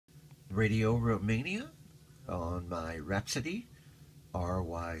Radio Romania on my Rhapsody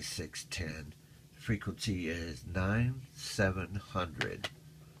RY610. Frequency is 9700.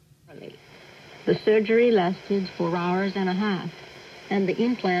 The surgery lasted 4 hours and a half, and the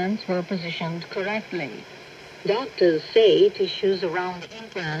implants were positioned correctly. Doctors say tissues around the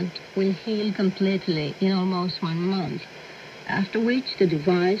implant will heal completely in almost 1 month, after which the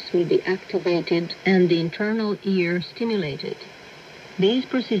device will be activated and the internal ear stimulated. These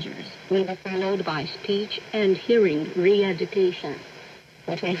procedures will be followed by speech and hearing re-education,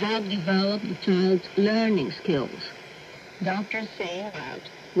 which will help develop the child's learning skills. Doctors say that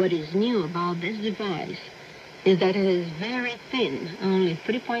what is new about this device is that it is very thin, only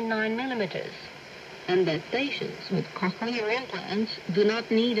 3.9 millimeters, and that patients with cochlear implants do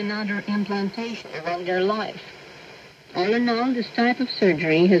not need another implantation around their life. All in all, this type of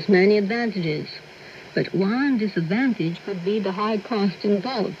surgery has many advantages, but one disadvantage could be the high cost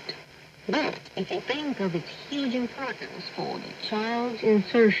involved. But if you think of its huge importance for the child's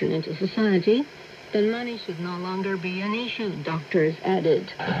insertion into society, then money should no longer be an issue, doctors added.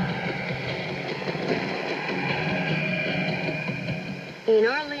 In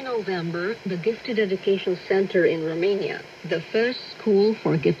early November, the Gifted Education Center in Romania, the first school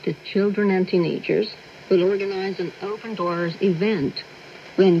for gifted children and teenagers, will organize an open doors event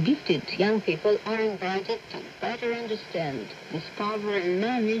when gifted young people are invited to better understand, discover, and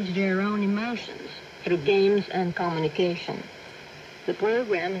manage their own emotions through games and communication. The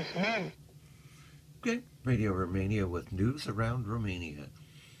program is meant. Okay, Radio Romania with news around Romania.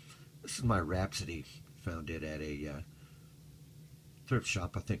 This is my Rhapsody. Found it at a thrift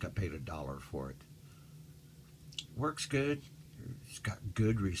shop. I think I paid $1 for it. Works good. It's got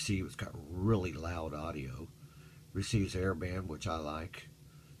good receive. It's got really loud audio. Receives airband, which I like.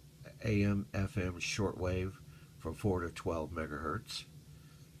 AM, FM, shortwave from 4 to 12 megahertz.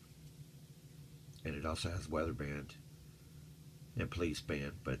 And it also has weather band and police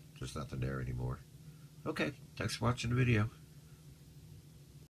band, but there's nothing there anymore. Okay, thanks for watching the video.